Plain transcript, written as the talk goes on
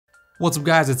What's up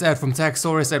guys, it's Ed from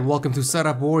Techsaurus and welcome to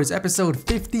Setup Wars episode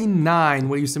 59,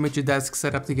 where you submit your desk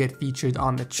setup to get featured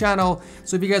on the channel.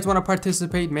 So if you guys want to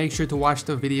participate, make sure to watch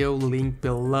the video link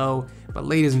below. But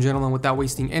ladies and gentlemen, without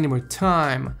wasting any more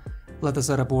time, let the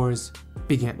Setup Wars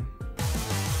begin.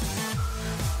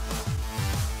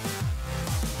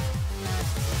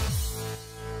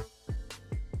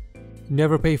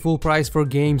 Never pay full price for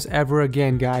games ever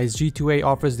again, guys. G2A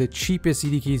offers the cheapest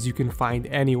CD keys you can find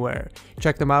anywhere.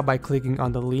 Check them out by clicking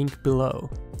on the link below.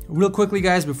 Real quickly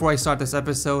guys, before I start this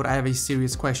episode, I have a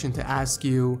serious question to ask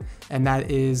you, and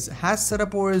that is, has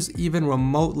Setup Wars even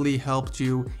remotely helped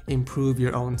you improve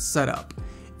your own setup?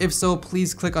 If so,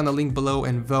 please click on the link below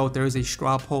and vote. There is a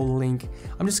straw poll link.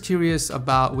 I'm just curious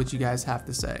about what you guys have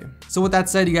to say. So with that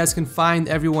said, you guys can find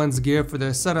everyone's gear for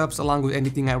their setups along with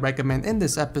anything I recommend in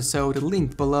this episode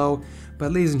linked below.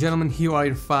 But ladies and gentlemen, here are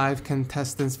your 5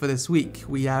 contestants for this week.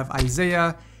 We have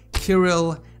Isdaiah,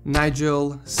 Kirill,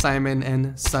 Nigil, Simon, and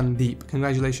Sandeep.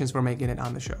 Congratulations for making it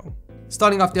on the show.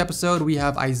 Starting off the episode, we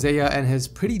have Isdaiah and his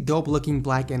pretty dope looking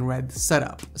black and red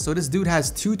setup. So this dude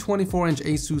has two 24-inch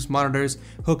Asus monitors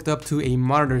hooked up to a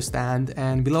monitor stand,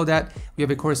 and below that we have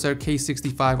a Corsair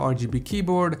K65 RGB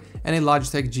keyboard and a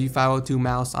Logitech G502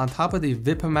 mouse on top of the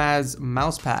Vipamz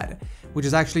Mousepad, which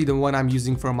is actually the one I'm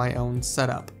using for my own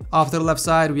setup. Off to the left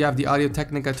side, we have the Audio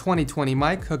Technica 2020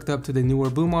 mic hooked up to the newer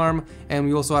boom arm, and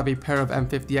we also have a pair of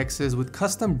M50Xs with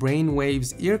custom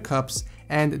Brainwaves ear cups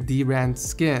and dbrands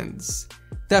skins.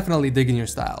 Definitely digging your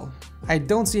style. I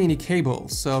don't see any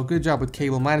cables, so good job with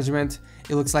cable management.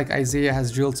 It looks like Isdaiah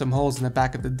has drilled some holes in the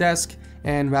back of the desk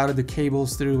and routed the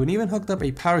cables through and even hooked up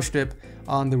a power strip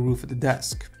on the roof of the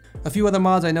desk. A few other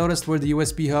mods I noticed were the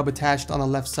USB hub attached on the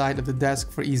left side of the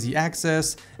desk for easy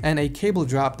access, and a cable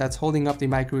drop that's holding up the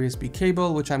micro USB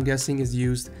cable, which I'm guessing is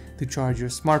used to charge your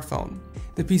smartphone.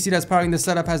 The PC that's powering the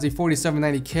setup has a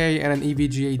 4790K and an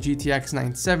EVGA GTX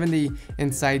 970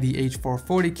 inside the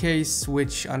H440 case,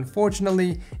 which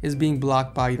unfortunately is being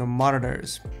blocked by your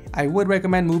monitors. I would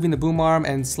recommend moving the boom arm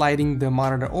and sliding the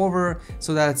monitor over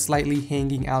so that it's slightly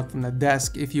hanging out from the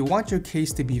desk if you want your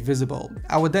case to be visible.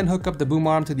 I would then hook up the boom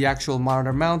arm to the actual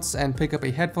monitor mounts and pick up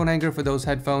a headphone hanger for those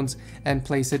headphones and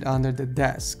place it under the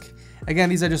desk. Again,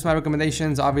 these are just my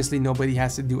recommendations. Obviously, nobody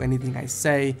has to do anything I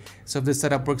say, so if this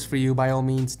setup works for you, by all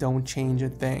means, don't change a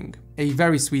thing. A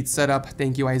very sweet setup.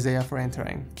 Thank you, Isdaiah, for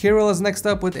entering. Kirill is next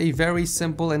up with a very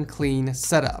simple and clean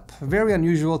setup. Very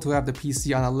unusual to have the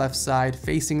PC on the left side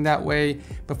facing that way,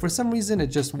 but for some reason it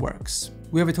just works.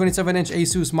 We have a 27-inch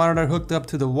Asus monitor hooked up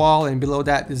to the wall, and below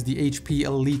that is the HP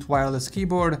Elite wireless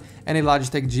keyboard and a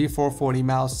Logitech G440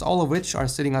 mouse, all of which are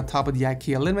sitting on top of the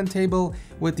Ikea LINNMON Table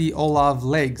with the OLOV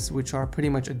Legs, which are pretty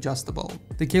much adjustable.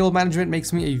 The cable management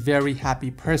makes me a very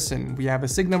happy person. We have a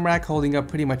Signum rack holding up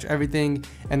pretty much everything,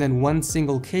 and then one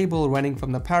single cable running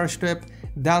from the power strip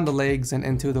down the legs and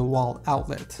into the wall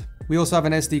outlet. We also have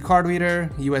an SD card reader,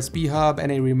 USB hub,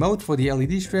 and a remote for the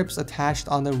LED strips attached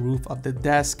on the roof of the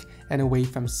desk and away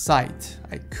from sight.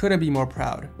 I couldn't be more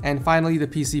proud. And finally, the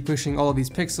PC pushing all of these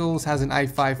pixels has an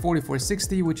i5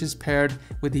 4460, which is paired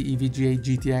with the EVGA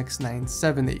GTX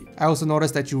 970. I also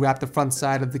noticed that you wrap the front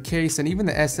side of the case and even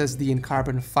the SSD in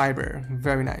carbon fiber.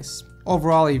 Very nice.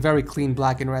 Overall, a very clean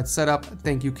black and red setup.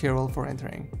 Thank you, Kirill, for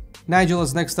entering. Nigil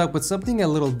is next up with something a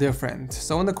little different.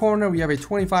 So in the corner we have a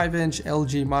 25-inch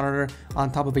LG monitor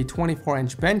on top of a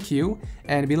 24-inch BenQ,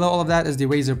 and below all of that is the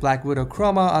Razer Black Widow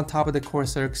Chroma on top of the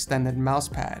Corsair extended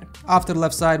mousepad. Off to the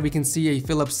left side we can see a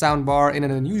Philips soundbar in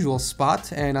an unusual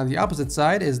spot, and on the opposite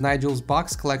side is Nigil's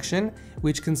box collection,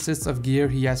 which consists of gear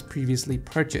he has previously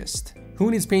purchased. Who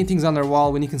needs paintings on their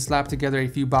wall when you can slap together a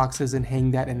few boxes and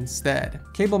hang that instead?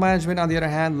 Cable management, on the other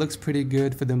hand, looks pretty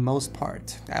good for the most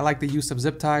part. I like the use of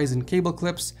zip ties and cable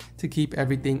clips to keep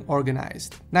everything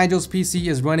organized. Nigil's PC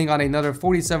is running on another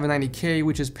 4790K,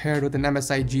 which is paired with an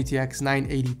MSI GTX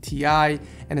 980 Ti,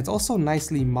 and it's also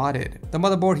nicely modded. The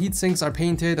motherboard heatsinks are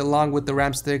painted along with the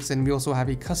RAM sticks, and we also have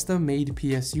a custom-made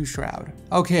PSU shroud.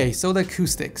 Okay, so the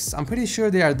acoustics. I'm pretty sure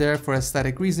they are there for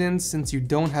aesthetic reasons, since you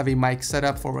don't have a mic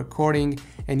setup for recording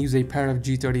and use a pair of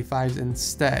G35s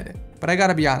instead. But I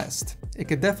gotta be honest, it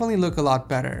could definitely look a lot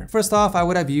better. First off, I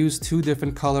would have used 2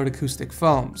 different colored acoustic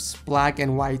foams, black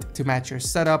and white, to match your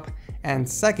setup, and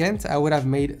second, I would have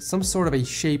made some sort of a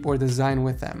shape or design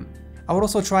with them. I would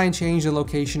also try and change the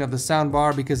location of the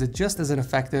soundbar because it just isn't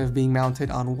effective being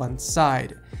mounted on one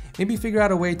side. Maybe figure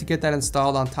out a way to get that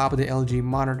installed on top of the LG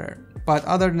monitor. But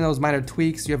other than those minor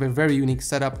tweaks, you have a very unique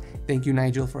setup. Thank you,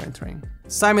 Nigil, for entering.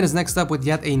 Simon is next up with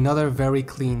yet another very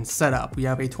clean setup. We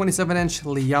have a 27-inch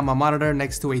Liyama monitor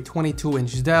next to a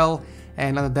 22-inch Dell,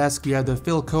 And on the desk we have the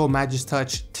Philco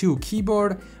Magistouch 2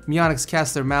 keyboard, Mionix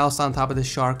Caster mouse on top of the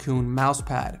Sharkoon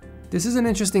mousepad. This is an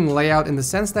interesting layout in the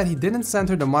sense that he didn't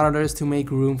center the monitors to make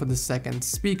room for the second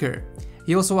speaker.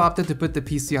 He also opted to put the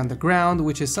PC on the ground,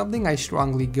 which is something I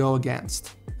strongly go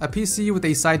against. A PC with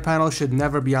a side panel should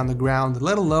never be on the ground,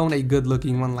 let alone a good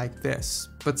looking one like this.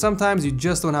 But sometimes you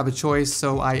just don't have a choice,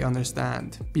 so I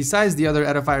understand. Besides the other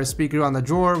Edifier speaker on the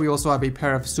drawer, we also have a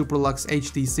pair of Superlux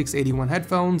HD 681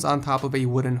 headphones on top of a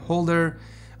wooden holder.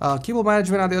 Cable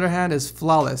management on the other hand is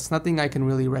flawless, nothing I can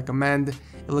really recommend.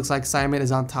 It looks like Simon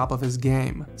is on top of his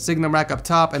game. Signum rack up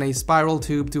top and a spiral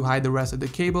tube to hide the rest of the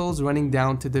cables running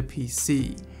down to the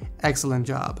PC. Excellent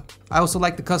job. I also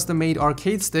like the custom-made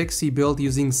arcade sticks he built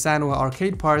using Sanwa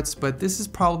arcade parts, but this is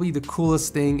probably the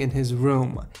coolest thing in his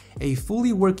room. A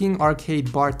fully working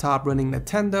arcade bar top running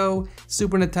Nintendo,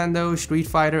 Super Nintendo, Street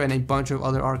Fighter, and a bunch of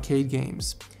other arcade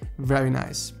games. Very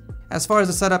nice. As far as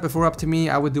the setup, if it were up to me,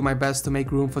 I would do my best to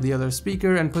make room for the other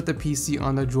speaker and put the PC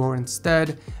on the drawer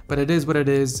instead, but it is what it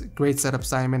is. Great setup,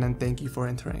 Simon, and thank you for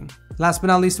entering. Last but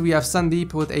not least, we have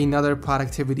Sandeep with another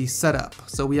productivity setup.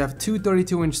 So we have two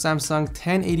 32-inch Samsung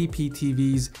 1080p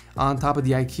TVs on top of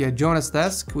the Ikea Jonas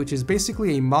desk, which is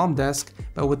basically a mom desk,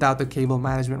 but without the cable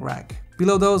management rack.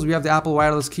 Below those, we have the Apple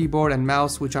wireless keyboard and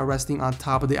mouse, which are resting on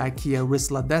top of the Ikea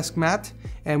Risla desk mat.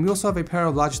 And we also have a pair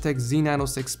of Logitech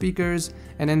Z906 speakers,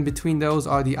 and in between those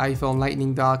are the iPhone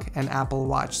Lightning dock and Apple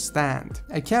Watch stand.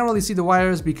 I can't really see the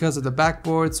wires because of the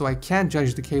backboard, so I can't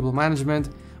judge the cable management,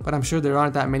 but I'm sure there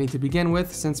aren't that many to begin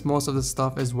with since most of the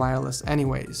stuff is wireless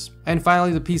anyways. And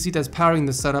finally, the PC that's powering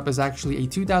the setup is actually a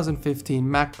 2015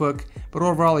 MacBook, but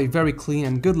overall a very clean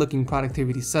and good looking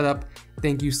productivity setup.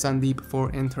 Thank you, Sandeep,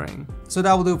 for entering. So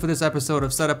that will do it for this episode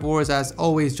of Setup Wars. As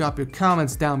always, drop your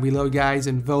comments down below, guys,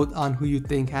 and vote on who you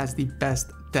think has the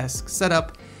best desk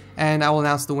setup. And I will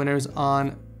announce the winners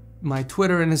on my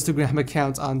Twitter and Instagram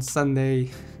accounts on Sunday.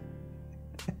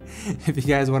 If you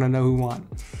guys want to know who won.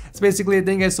 That's basically it.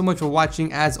 Thank you guys so much for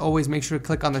watching. As always, make sure to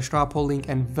click on the straw poll link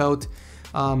and vote.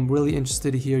 I'm really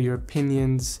interested to hear your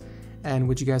opinions and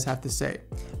what you guys have to say.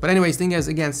 But anyways, thank you guys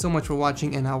again so much for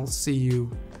watching, and I will see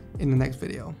you in the next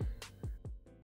video.